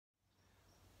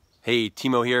Hey,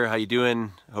 Timo here. How you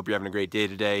doing? Hope you're having a great day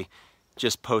today.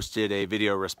 Just posted a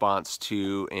video response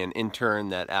to an intern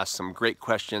that asked some great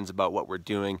questions about what we're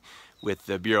doing with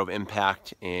the Bureau of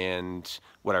Impact and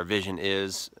what our vision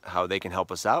is, how they can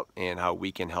help us out, and how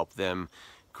we can help them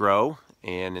grow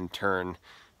and in turn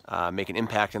make an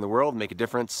impact in the world, make a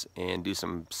difference, and do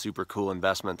some super cool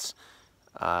investments.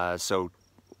 So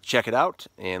check it out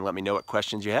and let me know what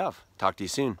questions you have. Talk to you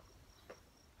soon.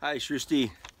 Hi, Shrusti.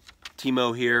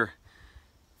 Timo here.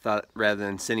 Thought rather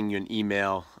than sending you an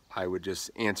email, I would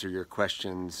just answer your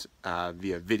questions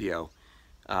via video.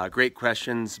 Great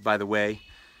questions, by the way.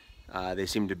 They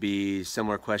seem to be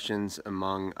similar questions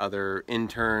among other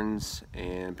interns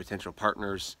and potential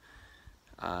partners,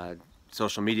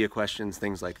 social media questions,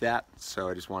 things like that. So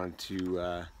I just wanted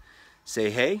to say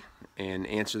hey and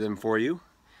answer them for you.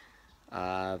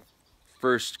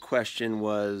 First question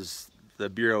was the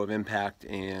Bureau of Impact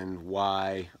and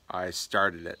why I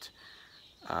started it.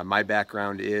 My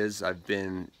background is I've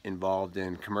been involved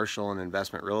in commercial and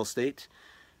investment real estate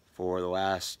for the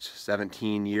last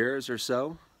 17 years or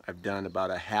so. I've done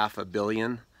about $500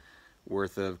 million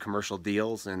worth of commercial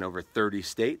deals in over 30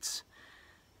 states,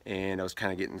 and I was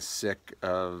kind of getting sick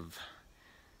of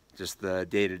just the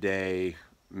day-to-day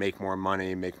make more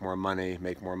money, make more money,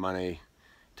 make more money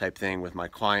type thing with my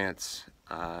clients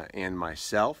and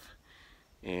myself,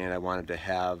 and I wanted to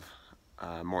have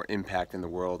more impact in the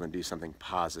world and do something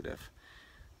positive.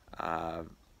 I've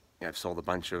sold a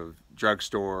bunch of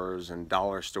drugstores and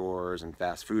dollar stores and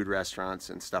fast food restaurants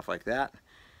and stuff like that,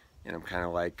 and I'm kind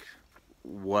of like,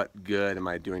 what good am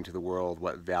I doing to the world?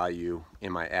 What value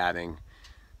am I adding,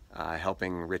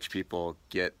 helping rich people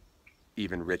get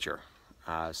even richer?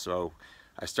 So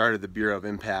I started the Bureau of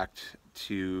Impact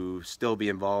to still be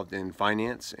involved in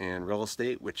finance and real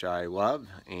estate, which I love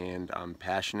and I'm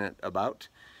passionate about,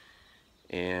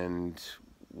 and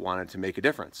wanted to make a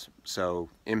difference. So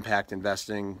impact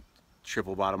investing,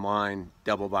 triple bottom line,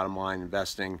 double bottom line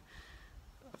investing,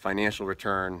 financial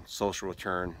return, social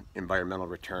return, environmental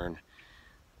return.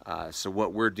 So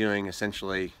what we're doing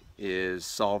essentially is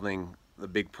solving the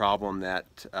big problem that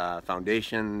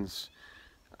foundations,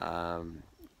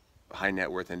 high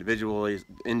net worth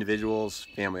individuals,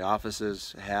 family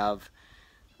offices have.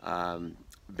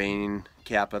 Bain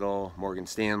Capital, Morgan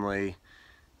Stanley,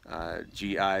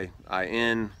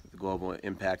 GIIN, the Global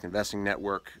Impact Investing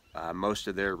Network, most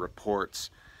of their reports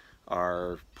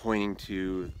are pointing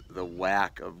to the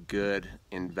lack of good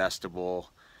investable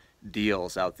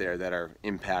deals out there that are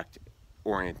impact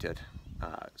oriented.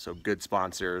 So good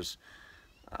sponsors,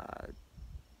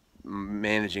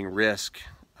 managing risk,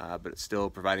 but it's still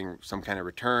providing some kind of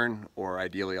return, or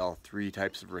ideally all three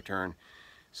types of return.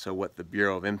 So what the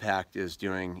Bureau of Impact is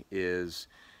doing is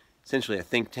essentially a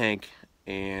think tank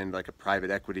and like a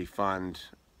private equity fund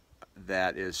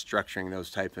that is structuring those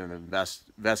type of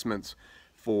investments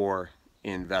for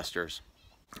investors.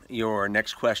 Your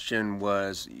next question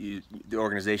was, the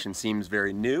organization seems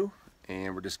very new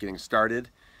and we're just getting started,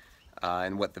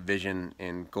 and what the vision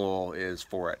and goal is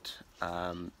for it.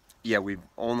 Yeah, we've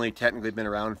only technically been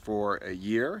around for a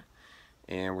year,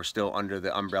 and we're still under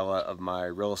the umbrella of my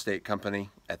real estate company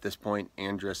at this point,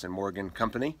 Andrus and Morgan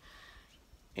Company.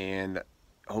 And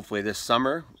hopefully this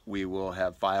summer we will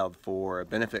have filed for a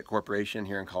benefit corporation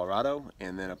here in Colorado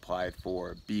and then applied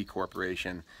for B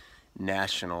Corporation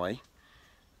nationally.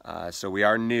 So we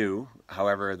are new.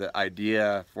 However, the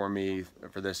idea for me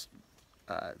for this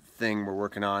thing we're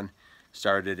working on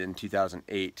started in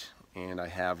 2008, and I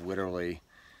have literally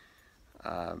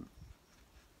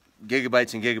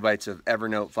gigabytes and gigabytes of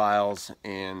Evernote files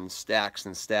and stacks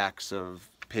of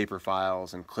paper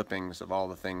files and clippings of all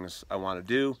the things I want to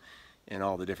do and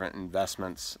all the different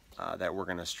investments that we're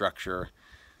going to structure,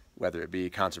 whether it be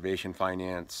conservation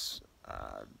finance,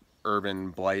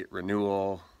 urban blight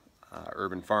renewal,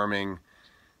 urban farming,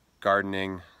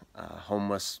 gardening,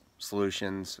 homeless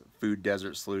solutions, food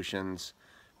desert solutions,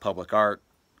 public art,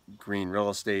 green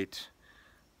real estate,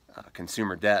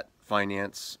 consumer debt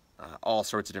finance, all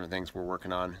sorts of different things we're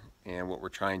working on. And what we're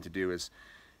trying to do is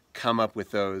come up with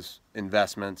those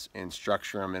investments and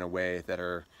structure them in a way that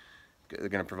are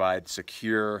going to provide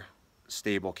secure,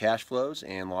 stable cash flows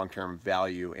and long-term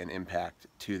value and impact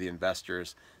to the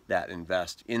investors that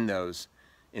invest in those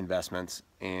investments,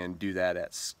 and do that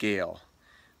at scale.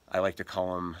 I like to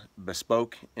call them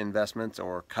bespoke investments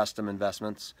or custom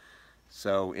investments.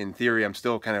 So in theory, I'm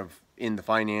still kind of in the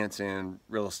finance and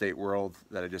real estate world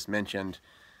that I just mentioned,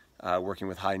 working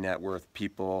with high net worth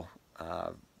people,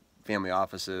 family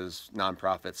offices,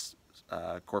 nonprofits,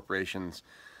 corporations,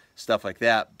 stuff like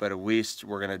that, but at least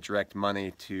we're going to direct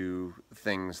money to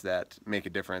things that make a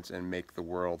difference and make the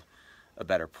world a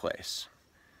better place.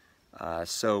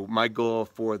 So my goal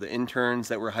for the interns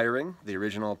that we're hiring, the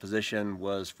original position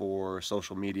was for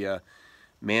social media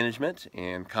management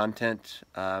and content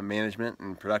management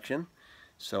and production.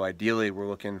 So ideally we're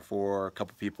looking for a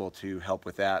couple people to help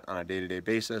with that on a day-to-day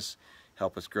basis,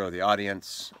 help us grow the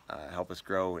audience, help us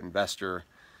grow investor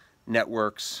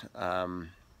networks,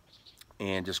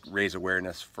 and just raise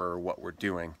awareness for what we're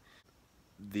doing.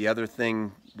 The other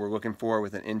thing we're looking for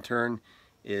with an intern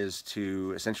is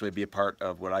to essentially be a part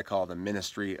of what I call the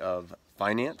Ministry of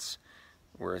Finance.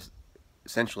 We're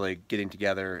essentially getting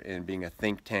together and being a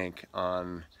think tank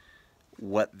on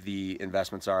what the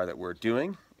investments are that we're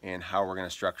doing and how we're going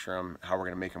to structure them, how we're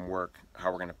going to make them work,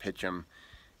 how we're going to pitch them,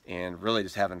 and really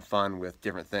just having fun with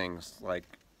different things, like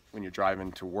when you're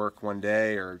driving to work one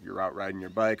day, or you're out riding your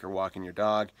bike or walking your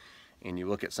dog, and you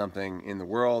look at something in the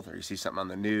world or you see something on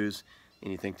the news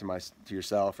and you think to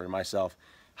yourself or myself,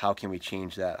 how can we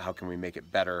change that? How can we make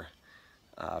it better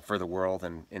for the world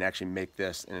and actually make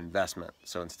this an investment?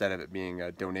 So instead of it being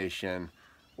a donation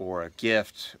or a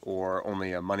gift or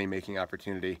only a money-making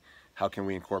opportunity, how can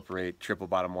we incorporate triple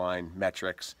bottom line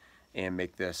metrics and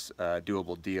make this a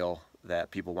doable deal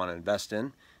that people want to invest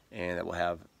in and that will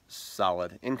have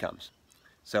solid incomes?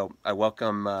 So I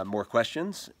welcome more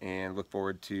questions and look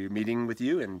forward to meeting with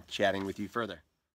you and chatting with you further.